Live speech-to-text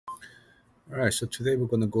All right, so today we're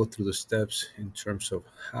going to go through the steps in terms of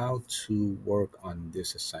how to work on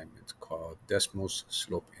this assignment called Desmos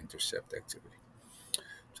Slope Intercept activity.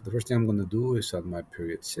 So the first thing I'm going to do is on my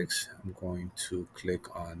period 6, I'm going to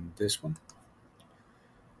click on this one.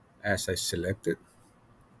 As I select it,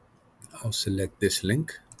 I'll select this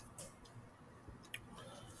link.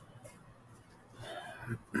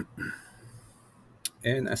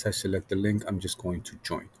 And as I select the link, I'm just going to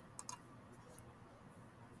join.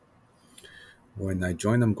 When I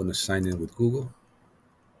join, I'm going to sign in with Google.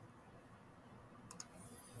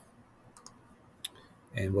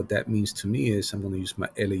 And what that means to me is I'm going to use my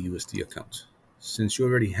LAUSD account. Since you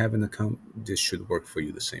already have an account, this should work for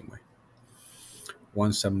you the same way.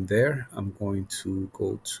 Once I'm there, I'm going to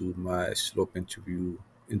go to my slope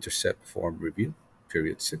intercept form review,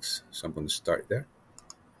 period 6. So I'm going to start there.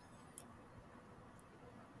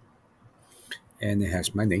 And it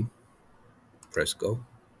has my name. Press go.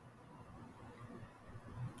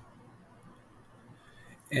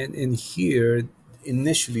 And in here,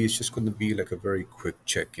 initially, it's just going to be like a very quick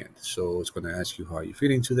check-in. So it's going to ask you how you're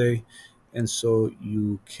feeling today. And so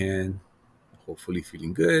you can hopefully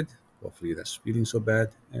feeling good, hopefully that's feeling so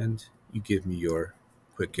bad, and you give me your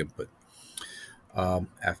quick input.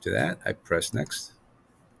 After that, I press next,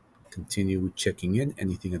 continue checking in,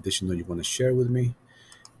 anything additional you want to share with me.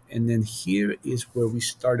 And then here is where we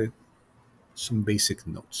started some basic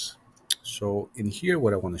notes. So in here,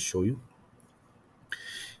 what I want to show you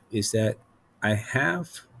is that I have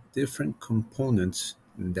different components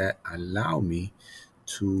that allow me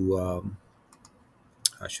to,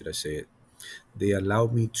 how should I say it? They allow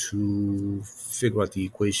me to figure out the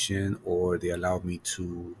equation, or they allow me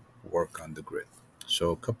to work on the grid.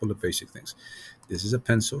 So a couple of basic things. This is a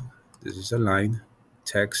pencil. This is a line,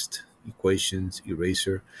 text, equations,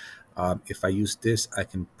 eraser. If I use this, I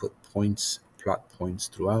can put points, plot points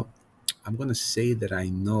throughout. I'm going to say that I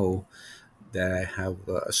know that I have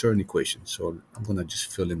a certain equation. So I'm going to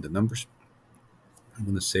just fill in the numbers. I'm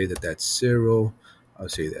going to say that that's 0. I'll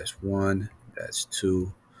say that's 1, that's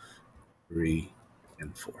 2, 3,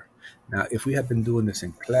 and 4. Now, if we had been doing this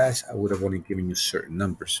in class, I would have only given you certain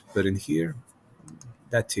numbers. But in here,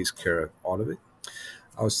 that takes care of all of it.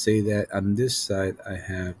 I'll say that on this side, I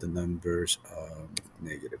have the numbers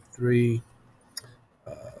 -3,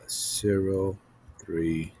 0,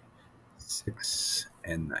 3, 6,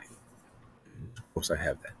 and 9. Of course, I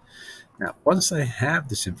have that. Now, once I have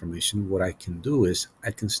this information, what I can do is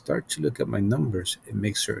I can start to look at my numbers and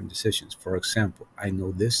make certain decisions. For example, I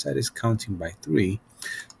know this side is counting by 3,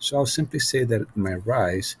 so I'll simply say that my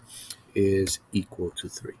rise is equal to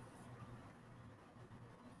 3.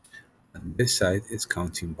 On this side, it's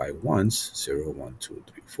counting by ones, 0, 1, 2,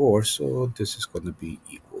 3, 4, so this is going to be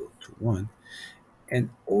equal to 1.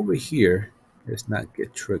 And over here, let's not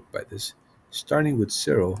get tricked by this. Starting with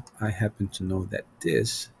 0, I happen to know that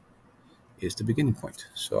this is the beginning point.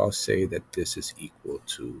 So I'll say that this is equal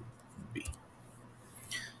to B.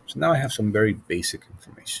 So now I have some very basic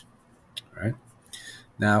information, right?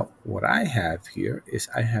 Now, what I have here is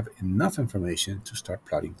I have enough information to start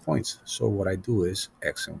plotting points. So what I do is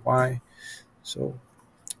X and Y. So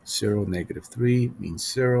 0, -3 means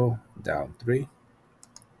 0, down 3.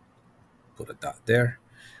 Put a dot there.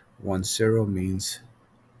 1, 0 means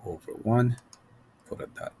over 1. Put a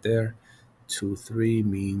dot there. 2, 3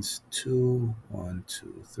 means 2, 1,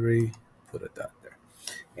 2, 3. Put a dot there.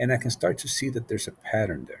 And I can start to see that there's a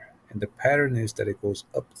pattern there. And the pattern is that it goes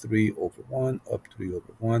up 3 over 1, up 3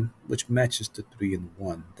 over 1, which matches the 3 and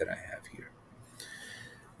 1 that I have here.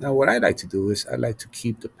 Now, what I like to do is I like to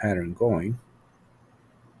keep the pattern going.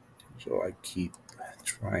 So I keep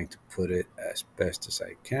trying to put it as best as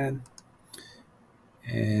I can.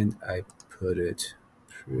 And I put it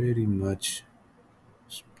pretty much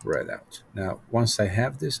spread out. Now, once I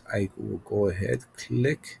have this, I will go ahead,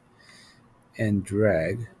 click, and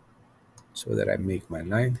drag so that I make my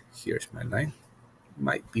line. Here's my line.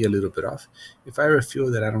 Might be a little bit off. If I ever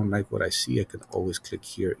feel that I don't like what I see, I can always click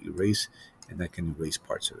here, erase, and I can erase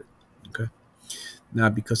parts of it. Okay. Now,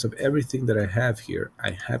 because of everything that I have here,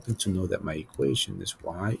 I happen to know that my equation is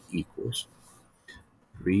y equals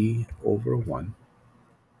 3 over 1,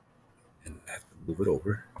 and I have to move it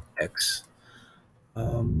over, x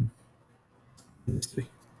is 3.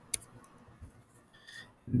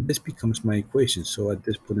 And this becomes my equation. So at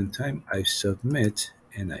this point in time, I submit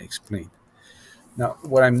and I explain. Now,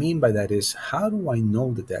 what I mean by that is, how do I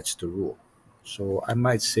know that that's the rule? So I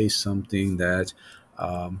might say something that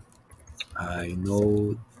um, I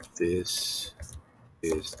know this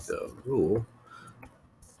is the rule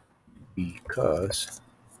because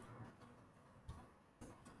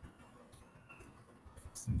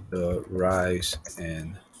the rise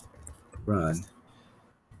and run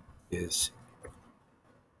is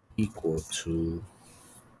equal to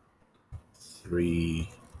 3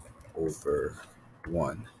 over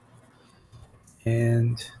 1,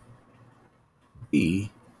 and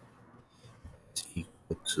b is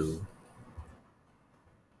equal to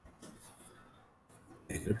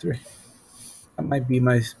negative 3. That might be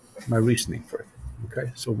my reasoning for it.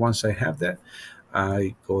 Okay, so once I have that,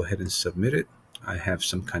 I go ahead and submit it. I have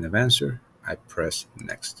some kind of answer. I press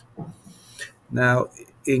next. Now,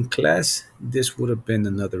 in class, this would have been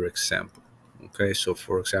another example. Okay, so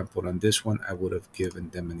for example, on this one, I would have given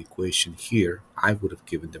them an equation here. I would have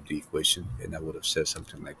given them the equation, and I would have said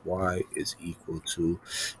something like y is equal to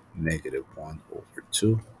negative 1 over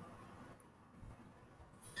 2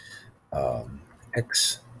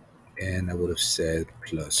 x, and I would have said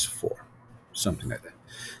plus 4, something like that.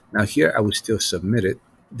 Now, here I would still submit it.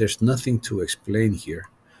 There's nothing to explain here.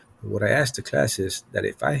 What I asked the class is that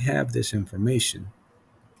if I have this information,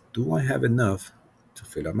 do I have enough to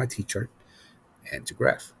fill out my t-chart and to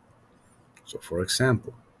graph? So, for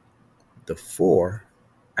example, the 4,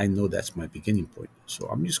 I know that's my beginning point. So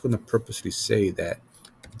I'm just going to purposely say that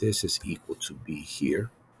this is equal to b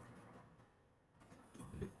here.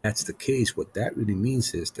 If that's the case, what that really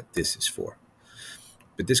means is that this is 4.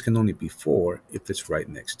 But this can only be 4 if it's right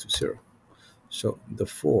next to 0. So the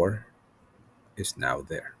 4 is now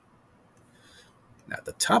there. Now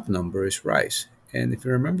the top number is rise. And if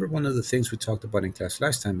you remember, one of the things we talked about in class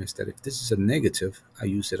last time is that if this is a negative, I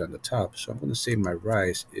use it on the top. So I'm going to say my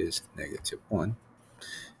rise is negative 1.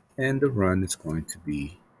 And the run is going to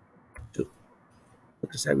be 2.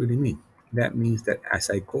 What does that really mean? That means that as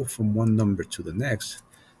I go from one number to the next,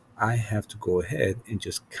 I have to go ahead and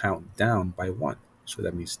just count down by 1. So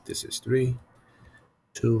that means this is 3,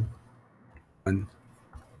 2, 1,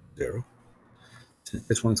 0. Since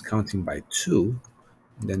this one's counting by 2,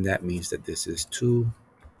 then that means that this is 2,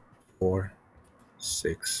 4,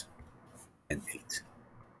 6, and 8.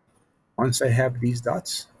 Once I have these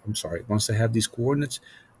dots, once I have these coordinates,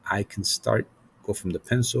 I can go from the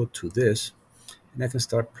pencil to this, and I can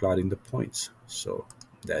start plotting the points. So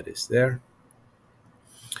that is there.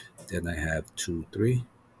 Then I have 2, 3.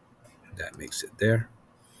 That makes it there.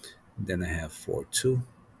 Then I have 4, 2.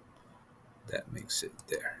 That makes it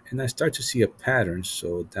there. And I start to see a pattern.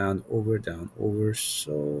 So down, over, down, over.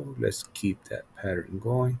 So let's keep that pattern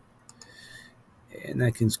going. And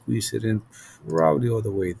I can squeeze it in probably all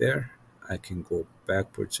the way there. I can go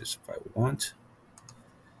backwards if I want.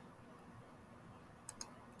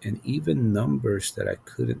 And even numbers that I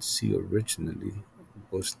couldn't see originally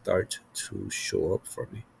will start to show up for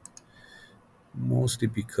me. Mostly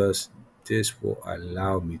because this will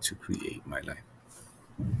allow me to create my line.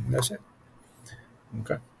 That's it.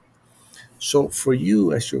 Okay. So for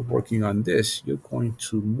you, as you're working on this, you're going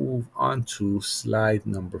to move on to slide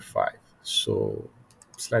number 5. So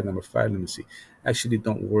slide number 5, let me see. Actually,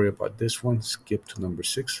 don't worry about this one. Skip to number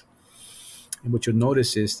 6. And what you'll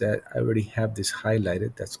notice is that I already have this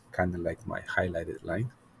highlighted. That's kind of like my highlighted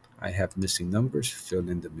line. I have missing numbers. Fill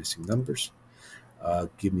in the missing numbers.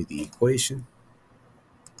 Give me the equation.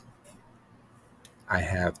 I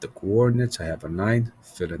have the coordinates. I have a line.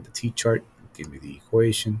 Fill in the t-chart. Give me the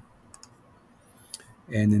equation.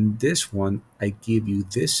 And in this one, I give you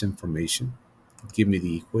this information. Give me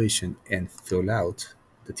the equation and fill out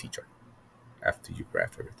the t-chart after you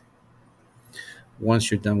graph everything.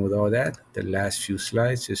 Once you're done with all that, the last few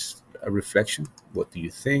slides is a reflection. What do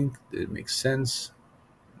you think? Did it make sense?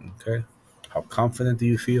 Okay. How confident do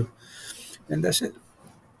you feel? And that's it.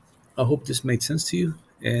 I hope this made sense to you.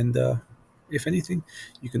 And if anything,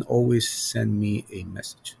 you can always send me a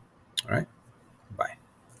message. All right.